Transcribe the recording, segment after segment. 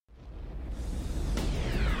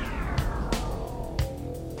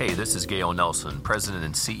Hey, this is Gale Nelson, President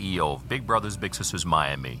and CEO of Big Brothers Big Sisters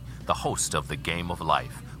Miami, the host of The Game of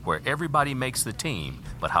Life, where everybody makes the team,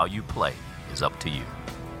 but how you play is up to you.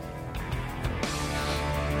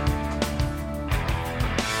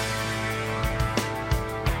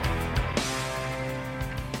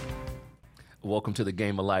 Welcome to the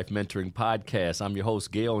Game of Life Mentoring Podcast. I'm your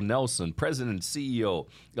host, Gale Nelson, President and CEO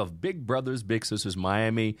of Big Brothers Big Sisters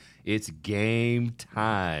Miami. It's game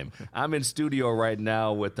time. I'm in studio right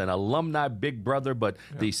now with an alumni Big Brother, but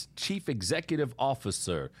the Chief Executive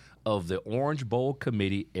Officer of the Orange Bowl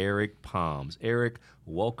Committee, Eric Poms. Eric,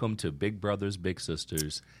 welcome to Big Brothers Big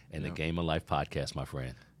Sisters and the Game of Life Podcast, my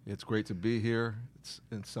friend. It's great to be here. It's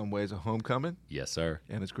in some ways a homecoming. Yes, sir.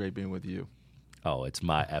 And it's great being with you. Oh, it's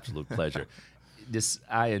my absolute pleasure.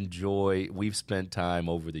 We've spent time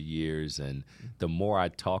over the years, and the more I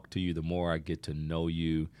talk to you, the more I get to know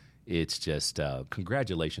you. It's just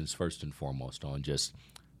congratulations, first and foremost, on just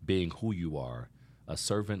being who you are, a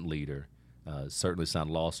servant leader. Certainly it's not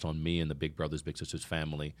lost on me and the Big Brothers Big Sisters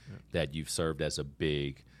family that you've served as a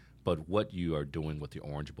big, but what you are doing with the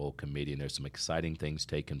Orange Bowl Committee, and there's some exciting things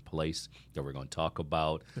taking place that we're going to talk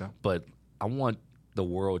about. Yeah. But I want the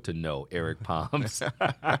world to know, Eric Poms.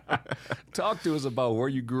 Talk to us about where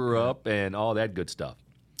you grew up and all that good stuff.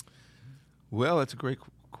 Well, that's a great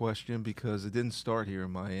question because it didn't start here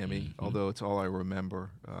in Miami, although it's all I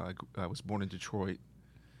remember. I was born in Detroit,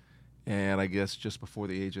 and I guess just before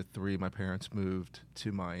the age of 3, my parents moved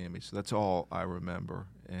to Miami. So that's all I remember.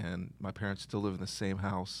 And my parents still live in the same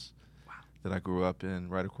house that I grew up in,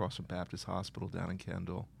 right across from Baptist Hospital down in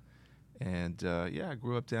Kendall. And, I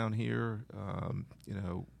grew up down here,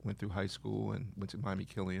 went through high school and went to Miami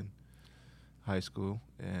Killian High School,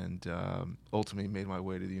 and ultimately made my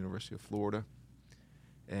way to the University of Florida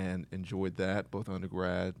and enjoyed that, both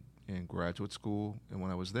undergrad and graduate school. And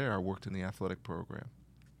when I was there, I worked in the athletic program.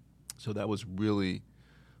 So that was really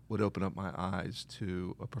what opened up my eyes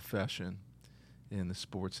to a profession in the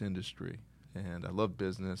sports industry. And I love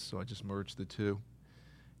business, so I just merged the two.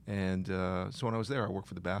 And so when I was there, I worked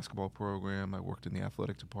for the basketball program. I worked in the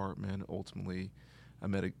athletic department. Ultimately, I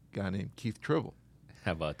met a guy named Keith Tribble.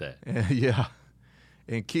 How about that?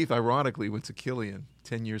 And Keith, ironically, went to Killian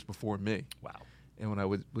 10 years before me. Wow. And when I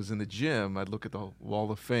was in the gym, I'd look at the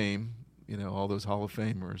Wall of Fame, all those Hall of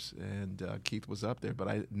Famers, and Keith was up there, but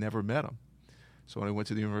I never met him. So when I went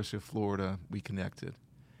to the University of Florida, we connected.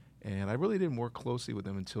 And I really didn't work closely with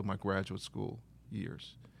him until my graduate school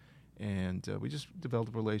years. And we just developed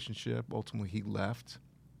a relationship. Ultimately, he left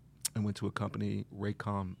and went to a company,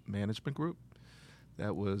 Raycom Management Group.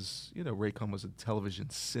 That was, Raycom was a television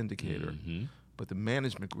syndicator, but the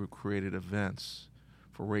management group created events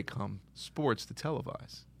for Raycom Sports to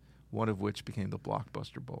televise, one of which became the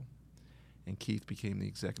Blockbuster Bowl. And Keith became the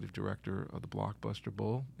executive director of the Blockbuster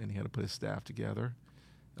Bowl, and he had to put his staff together.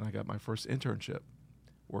 And I got my first internship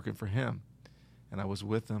working for him. And I was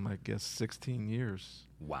with him, I guess, 16 years.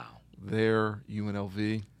 Wow. There,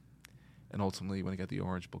 UNLV, and ultimately when I got the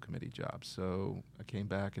Orange Bowl Committee job. So I came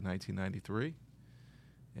back in 1993,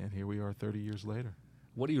 and here we are 30 years later.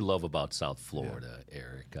 What do you love about South Florida,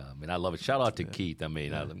 Eric? I love it. Shout out to Keith. I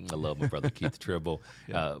love my brother Keith Tribble.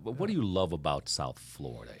 But what do you love about South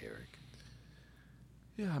Florida, Eric?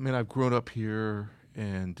 Yeah, I've grown up here,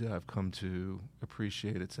 and I've come to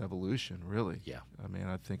appreciate its evolution, really. Yeah.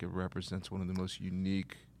 I think it represents one of the most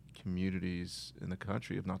unique communities in the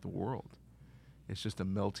country, if not the world. It's just a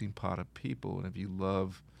melting pot of people, and if you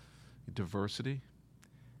love diversity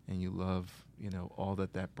and you love, all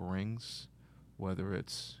that brings, whether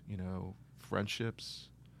it's, friendships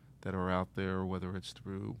that are out there, whether it's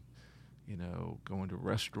through, going to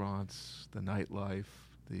restaurants, the nightlife,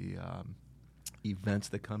 the events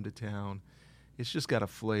that come to town, it's just got a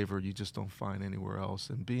flavor you just don't find anywhere else.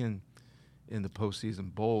 And being in the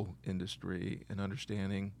postseason bowl industry and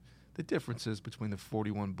understanding the differences between the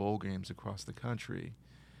 41 bowl games across the country,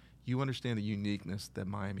 you understand the uniqueness that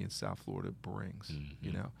Miami and South Florida brings,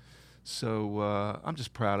 So I'm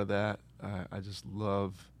just proud of that. I just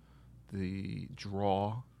love the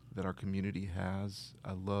draw that our community has.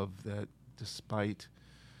 I love that despite,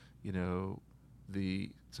 the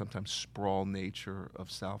sometimes sprawl nature of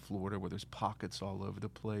South Florida, where there's pockets all over the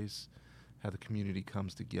place, how the community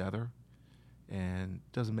comes together and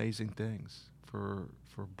does amazing things for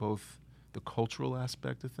both the cultural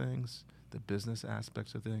aspect of things, the business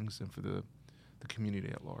aspects of things, and for the community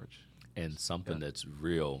at large. And something that's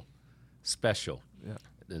real special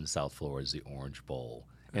in South Florida is the Orange Bowl.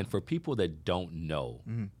 And for people that don't know,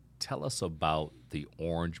 tell us about the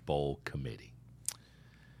Orange Bowl Committee.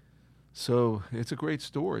 So it's a great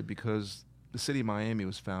story because the city of Miami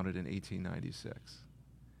was founded in 1896.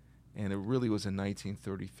 And it really was in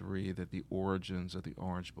 1933 that the origins of the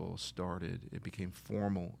Orange Bowl started. It became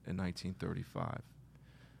formal in 1935.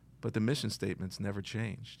 But the mission statements never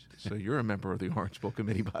changed. So you're a member of the Orange Bowl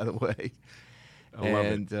Committee, by the way. I love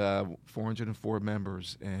And 404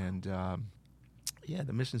 members. And,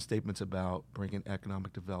 the mission statement's about bringing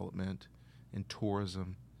economic development and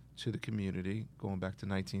tourism to the community, going back to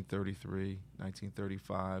 1933,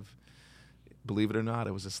 1935. Believe it or not,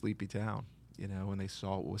 it was a sleepy town, and they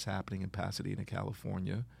saw what was happening in Pasadena,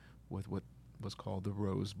 California, with what was called the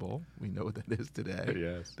Rose Bowl. We know what that is today.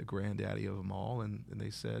 Yes. The granddaddy of them all. And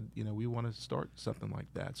they said, we want to start something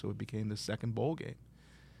like that. So it became the second bowl game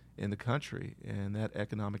in the country. And that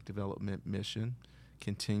economic development mission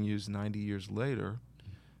continues 90 years later.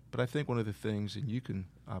 But I think one of the things, and you can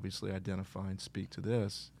obviously identify and speak to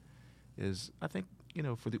this, is I think,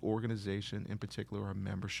 for the organization, in particular our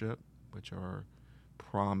membership, which are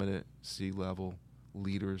prominent C-level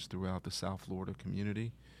leaders throughout the South Florida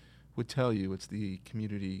community, would tell you it's the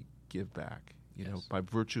community give back. Yes. By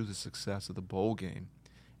virtue of the success of the bowl game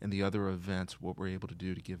and the other events, what we're able to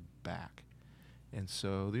do to give back. And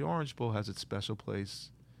so the Orange Bowl has its special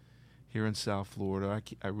place here in South Florida.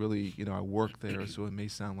 I really, I work there, so it may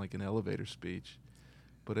sound like an elevator speech,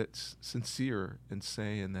 but it's sincere in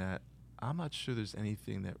saying that I'm not sure there's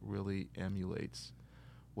anything that really emulates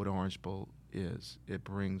what Orange Bowl is. It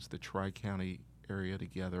brings the Tri-County area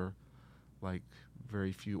together like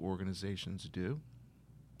very few organizations do.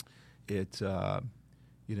 Its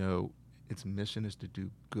mission is to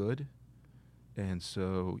do good, and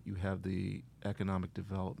so you have the economic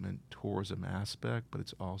development tourism aspect, but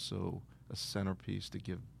it's also a centerpiece to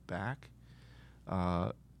give back.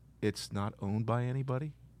 It's not owned by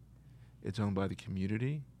anybody. It's owned by the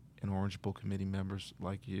community, and Orange Bowl Committee members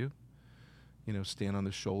like you, stand on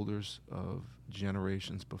the shoulders of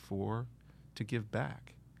generations before to give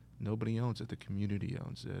back. Nobody owns it. The community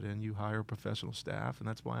owns it, and you hire professional staff, and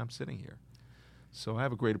that's why I'm sitting here. So I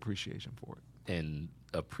have a great appreciation for it. And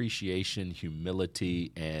appreciation,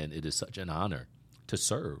 humility, and it is such an honor to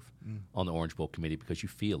serve on the Orange Bowl Committee because you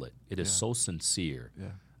feel it. It is so sincere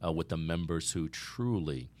with the members who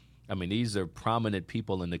truly, these are prominent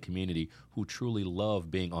people in the community who truly love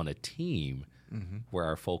being on a team where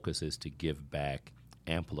our focus is to give back,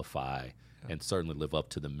 amplify, and certainly live up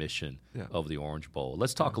to the mission of the Orange Bowl.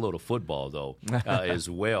 Let's talk a little football, though, as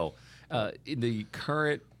well. In the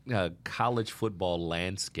current college football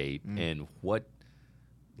landscape and what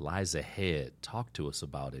lies ahead, talk to us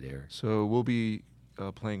about it, Eric. So we'll be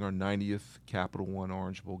playing our 90th Capital One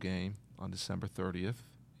Orange Bowl game on December 30th,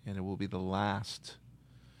 and it will be the last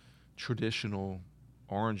traditional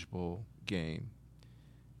Orange Bowl game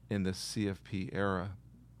in the CFP era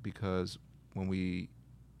because when we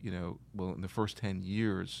in the first 10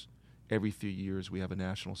 years, every 3 years we have a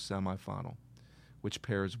national semifinal, which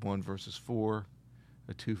pairs 1 versus 4,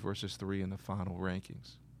 a 2 versus 3 in the final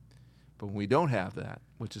rankings. But when we don't have that,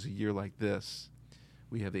 which is a year like this,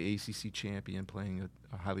 we have the ACC champion playing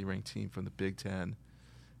a highly ranked team from the Big Ten,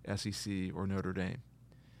 SEC, or Notre Dame.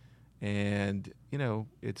 And,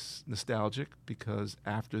 it's nostalgic because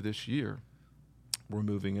after this year, we're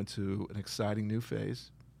moving into an exciting new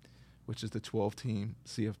phase, which is the 12-team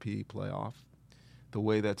CFP playoff. The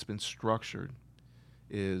way that's been structured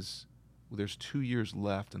is there's 2 years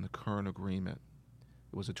left in the current agreement.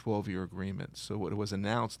 It was a 12-year agreement. So what was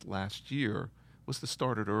announced last year was to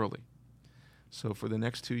start it early. So for the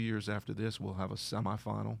next 2 years after this, we'll have a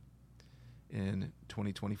semifinal in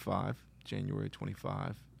 2025, January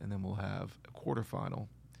 25, and then we'll have a quarterfinal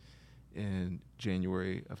in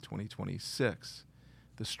January of 2026.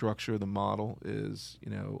 The structure of the model is,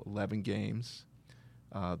 11 games.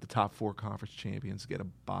 The top 4 conference champions get a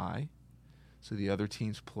bye. So the other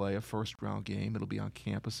teams play a first-round game. It'll be on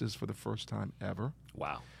campuses for the first time ever.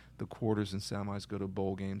 Wow. The quarters and semis go to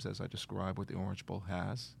bowl games, as I described what the Orange Bowl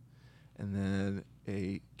has. And then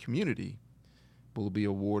a community will be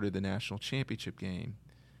awarded the national championship game.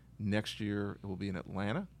 Next year, it will be in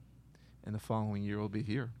Atlanta, and the following year, it will be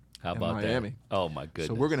here. How about Miami. That? Oh, my goodness.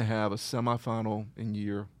 So we're going to have a semifinal in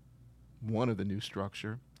year 1 of the new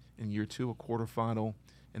structure. In year 2, a quarterfinal,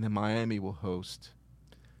 and then Miami will host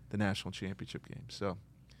the national championship game. So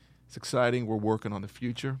it's exciting. We're working on the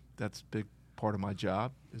future. That's a big part of my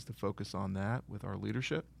job is to focus on that with our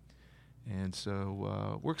leadership. And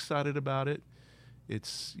so we're excited about it.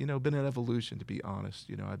 It's, been an evolution, to be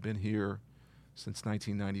honest. I've been here since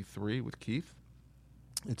 1993 with Keith.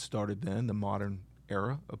 It started then, the modern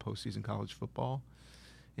era of postseason college football.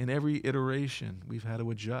 In every iteration, we've had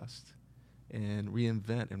to adjust. and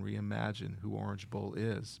reinvent and reimagine who Orange Bowl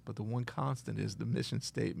is. But the one constant is the mission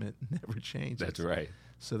statement never changes. That's right.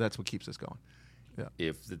 So that's what keeps us going. Yeah.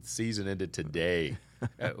 If the season ended today,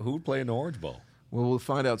 who'd play in the Orange Bowl? Well, we'll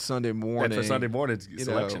find out Sunday morning. That's for Sunday morning's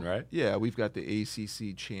selection, right? Yeah, we've got the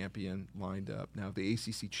ACC champion lined up. Now, if the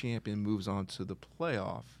ACC champion moves on to the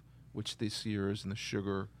playoff, which this year is in the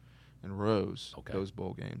Sugar and Rose, those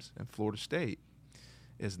bowl games, and Florida State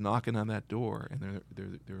is knocking on that door, and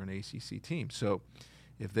they're an ACC team. So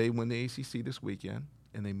if they win the ACC this weekend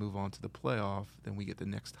and they move on to the playoff, then we get the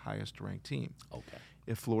next highest ranked team. Okay.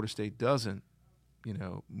 If Florida State doesn't,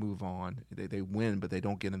 move on, they win, but they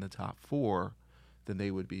don't get in the top 4, then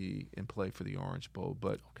they would be in play for the Orange Bowl.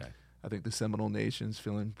 But I think the Seminole Nation's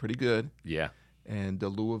feeling pretty good. Yeah. And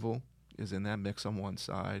Louisville is in that mix on one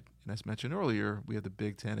side. And as mentioned earlier, we have the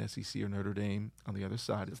Big Ten, SEC, or Notre Dame on the other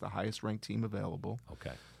side. It's the highest-ranked team available.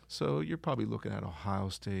 Okay. So you're probably looking at Ohio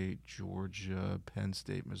State, Georgia, Penn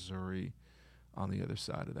State, Missouri on the other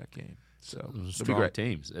side of that game. So strong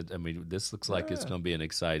teams. I mean, this looks like it's going to be an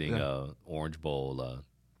exciting Orange Bowl,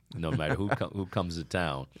 no matter who comes to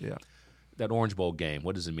town. Yeah. That Orange Bowl game,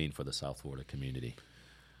 what does it mean for the South Florida community?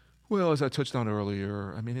 Well, as I touched on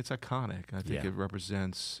earlier, I mean, it's iconic. I think it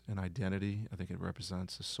represents an identity. I think it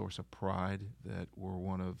represents a source of pride that we're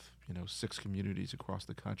one of 6 communities across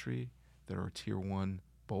the country that are a Tier 1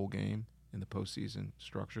 bowl game in the postseason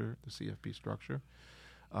structure, the CFP structure.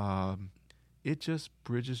 It just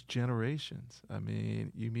bridges generations. I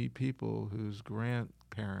mean, you meet people whose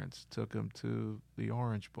grandparents took them to the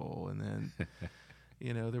Orange Bowl, and then,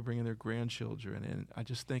 they're bringing their grandchildren. And I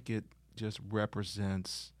just think it just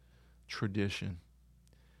represents tradition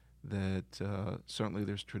that certainly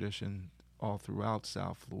there's tradition all throughout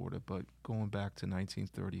South Florida, but going back to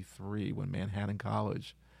 1933 when Manhattan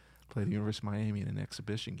College played the University of Miami in an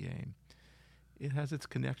exhibition game, it has its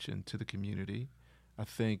connection to the community. I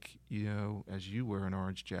think, as you wear an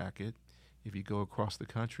orange jacket, if you go across the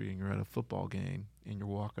country and you're at a football game and you're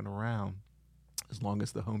walking around, as long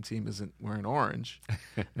as the home team isn't wearing orange,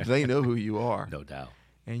 they know who you are. No doubt.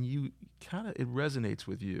 And it resonates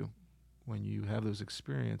with you when you have those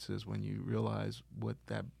experiences, when you realize what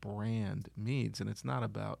that brand means. And it's not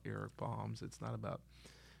about Eric Poms. It's not about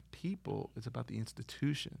people. It's about the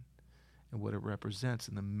institution and what it represents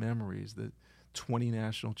and the memories, the 20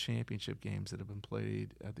 national championship games that have been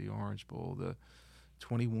played at the Orange Bowl, the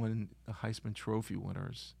 21 Heisman Trophy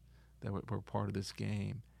winners that were part of this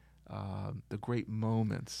game, the great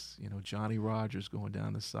moments, Johnny Rodgers going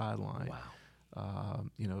down the sideline. Wow.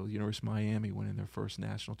 The University of Miami winning their first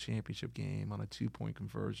national championship game on a 2-point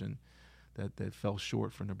conversion that fell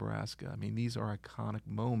short for Nebraska. I mean, these are iconic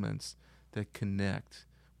moments that connect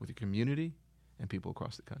with the community and people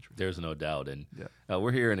across the country. There's no doubt. And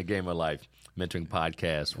we're here in the Game of Life Mentoring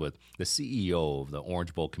Podcast with the CEO of the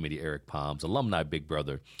Orange Bowl Committee, Eric Poms, alumni big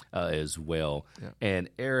brother as well. Yeah. And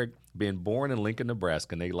Eric, being born in Lincoln,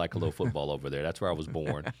 Nebraska, and they like a little football over there. That's where I was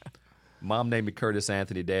born. Mom named me Curtis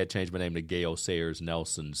Anthony. Dad changed my name to Gale Sayers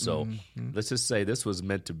Nelson. So let's just say this was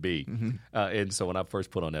meant to be. And so when I first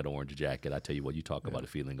put on that orange jacket, I tell you what, you talk about a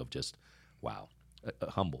feeling of just, wow,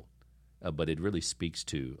 humble. But it really speaks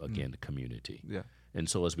to, again, the community. Yeah. And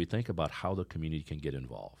so as we think about how the community can get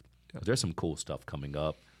involved, there's some cool stuff coming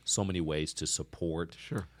up, so many ways to support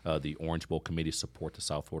the Orange Bowl Committee, support the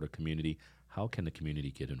South Florida community. How can the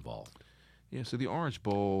community get involved? Yeah, so the Orange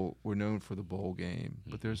Bowl, we're known for the bowl game,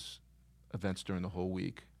 but there's events during the whole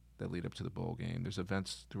week that lead up to the bowl game. There's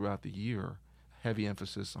events throughout the year, heavy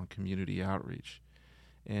emphasis on community outreach.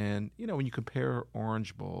 And, when you compare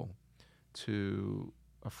Orange Bowl to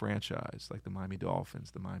a franchise like the Miami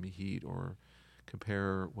Dolphins, the Miami Heat, or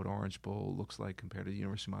compare what Orange Bowl looks like compared to the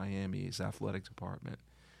University of Miami's athletic department,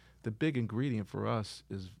 the big ingredient for us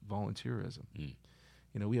is volunteerism.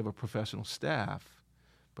 We have a professional staff,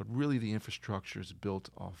 but really the infrastructure is built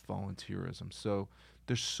off volunteerism. So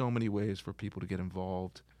there's so many ways for people to get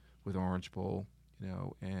involved with Orange Bowl,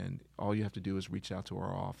 and all you have to do is reach out to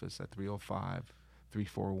our office at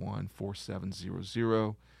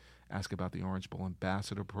 305-341-4700. Ask about the Orange Bowl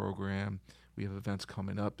Ambassador Program. We have events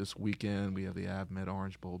coming up this weekend. We have the AvMed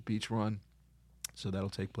Orange Bowl Beach Run. So that'll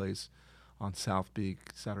take place on South Beach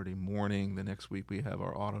Saturday morning. The next week we have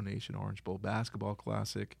our Auto Nation Orange Bowl Basketball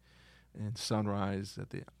Classic and Sunrise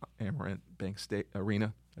at the Amarant Bank State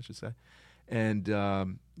Arena, I should say. And,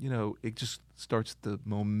 it just starts the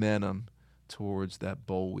momentum towards that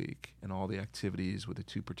bowl week and all the activities with the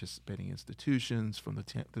 2 participating institutions from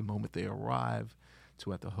the moment they arrive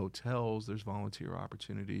to at the hotels. There's volunteer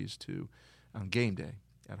opportunities on game day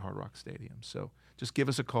at Hard Rock Stadium. So just give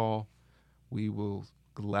us a call. We will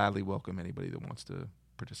gladly welcome anybody that wants to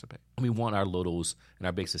participate. We want our littles and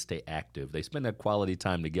our bigs to stay active. They spend that quality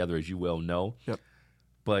time together, as you well know. Yep.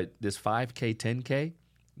 But this 5K, 10K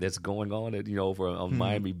that's going on at, over on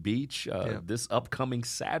Miami Beach this upcoming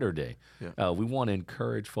Saturday, we want to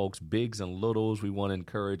encourage folks, bigs and littles. We want to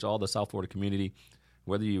encourage all the South Florida community,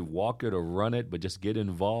 whether you walk it or run it, but just get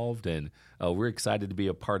involved. And we're excited to be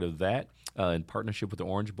a part of that in partnership with the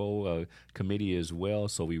Orange Bowl committee as well.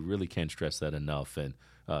 So we really can't stress that enough. And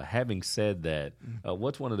having said that,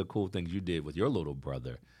 what's one of the cool things you did with your little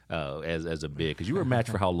brother as a big? Because you were matched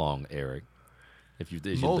for how long, Eric? If you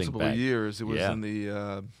Multiple think back. years. It was in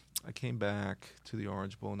the I came back to the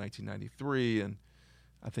Orange Bowl in 1993, and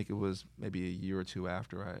I think it was maybe a year or two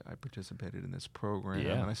after I participated in this program,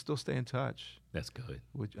 and I still stay in touch. That's good.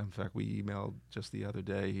 Which, in fact, we emailed just the other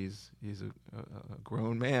day. He's a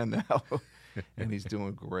grown man now, and he's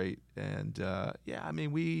doing great. And I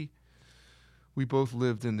mean, we both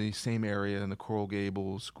lived in the same area in the Coral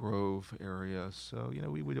Gables, Grove area, so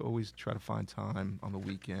we would always try to find time on the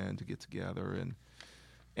weekend to get together, and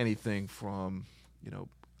anything from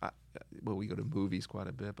we go to movies quite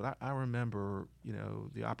a bit, but I remember,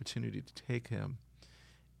 the opportunity to take him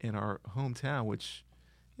in our hometown, which,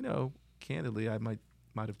 candidly, I might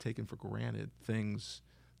have taken for granted, things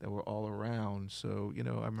that were all around. So,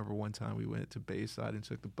 I remember one time we went to Bayside and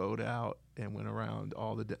took the boat out and went around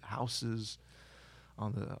all the houses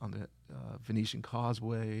on the Venetian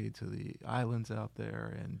Causeway to the islands out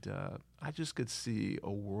there, and I just could see a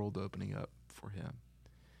world opening up for him.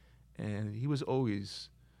 And he was always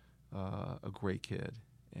a great kid,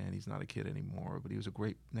 and he's not a kid anymore, but he's a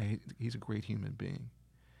great human being.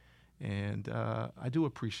 And I do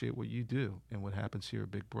appreciate what you do and what happens here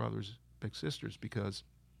at Big Brothers, Big Sisters, because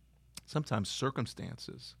sometimes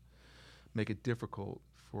circumstances make it difficult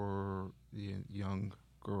for the young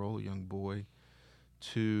girl, young boy,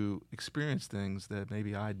 to experience things that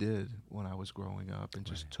maybe I did when I was growing up and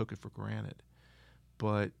just took it for granted.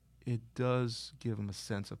 But it does give them a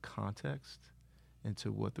sense of context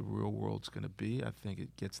into what the real world's going to be. I think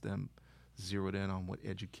it gets them zeroed in on what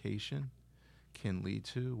education can lead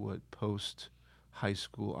to, what post-high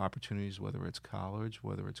school opportunities, whether it's college,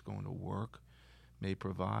 whether it's going to work, may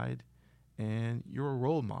provide. And you're a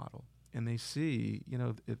role model. And they see,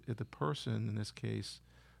 if the person, in this case,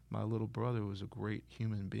 my little brother, was a great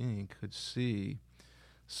human being, could see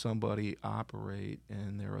somebody operate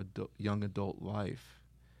in their young adult life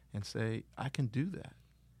and say, I can do that.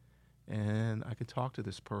 And I could talk to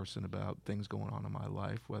this person about things going on in my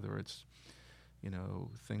life, whether it's,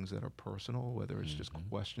 things that are personal, whether it's just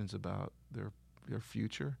questions about their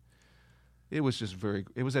future. It was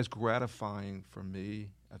as gratifying for me,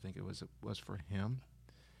 I think it was for him.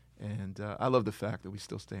 And I love the fact that we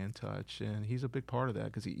still stay in touch. And he's a big part of that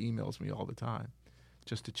because he emails me all the time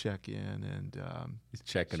just to check in. And he's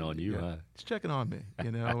checking on you, huh? He's checking on me,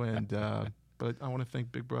 and but I want to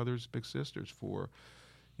thank Big Brothers, Big Sisters for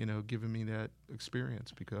giving me that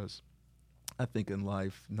experience, because I think in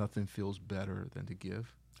life nothing feels better than to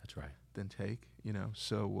give. That's right. Than take.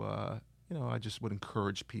 So I just would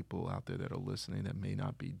encourage people out there that are listening that may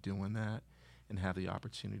not be doing that and have the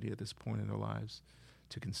opportunity at this point in their lives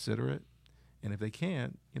to consider it, and if they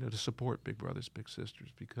can't, to support Big Brothers, Big Sisters,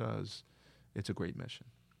 because it's a great mission.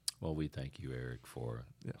 Well, we thank you, Eric, for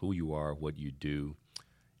who you are, what you do,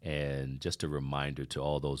 and just a reminder to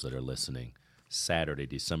all those that are listening. Saturday,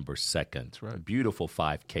 December 2nd. That's right. Beautiful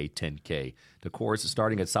 5K, 10K. The course is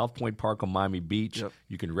starting at South Point Park on Miami Beach. Yep.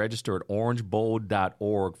 You can register at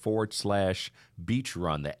orangebowl.org/beach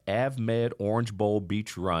run, the AvMed Orange Bowl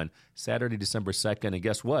Beach Run, Saturday, December 2nd. And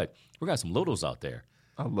guess what? We got some littles out there.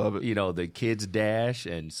 I love it. The kids dash,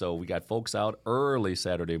 and so we got folks out early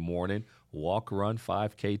Saturday morning, walk, run,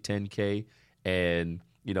 5K, 10K, and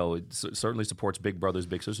it certainly supports Big Brothers,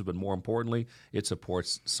 Big Sisters, but more importantly, it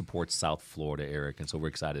supports South Florida, Eric, and so we're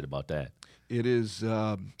excited about that. It is.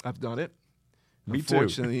 I've done it. Me too.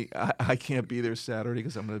 Unfortunately, I can't be there Saturday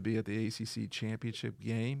because I'm going to be at the ACC championship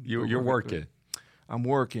game. You're working. I'm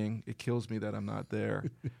working. It kills me that I'm not there.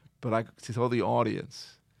 But to tell the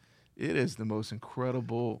audience, it is the most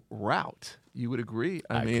incredible route. You would agree?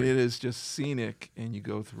 I mean, agree. It is just scenic, and you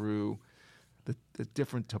go through the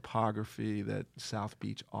different topography that South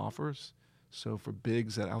Beach offers. So for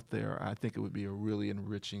bigs that out there, I think it would be a really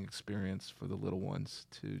enriching experience for the little ones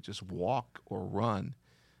to just walk or run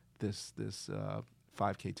this 5K,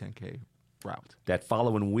 10K route. That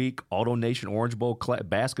following week, Auto Nation Orange Bowl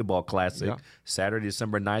Basketball Classic, Yeah. Saturday,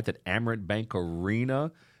 December 9th at Amerant Bank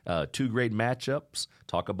Arena. Two great matchups.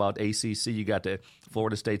 Talk about ACC. You got the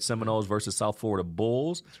Florida State Seminoles versus South Florida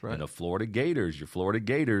Bulls. That's right. And the Florida Gators, your Florida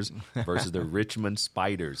Gators versus the Richmond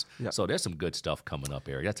Spiders. Yeah. So there's some good stuff coming up,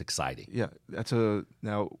 Eric. That's exciting. Yeah, that's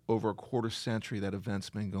now over a quarter century that event's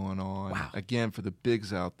been going on. Wow. Again, for the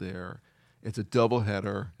bigs out there, it's a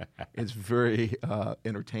doubleheader. It's very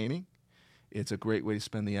entertaining. It's a great way to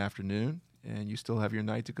spend the afternoon, and you still have your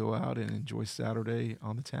night to go out and enjoy Saturday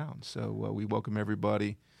on the town. So we welcome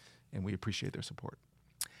everybody, and we appreciate their support.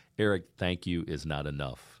 Eric, thank you is not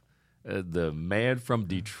enough. The man from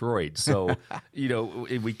Detroit. So,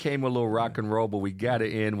 we came a little rock and roll, but we got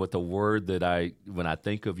to end with a word that when I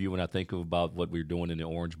think of you, when I think about what we're doing in the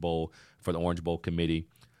Orange Bowl, for the Orange Bowl committee,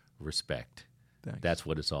 respect. Thanks. That's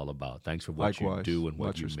what it's all about. Thanks for what Likewise. you do and what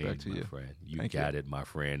Much you mean, respect to my you. friend. You Thank got you. it, my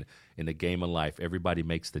friend. In the game of life, everybody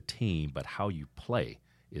makes the team, but how you play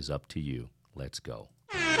is up to you. Let's go.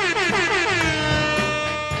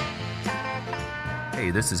 Hey,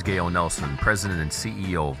 this is Gale Nelson, President and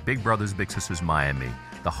CEO of Big Brothers Big Sisters Miami,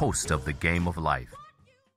 the host of The Game of Life.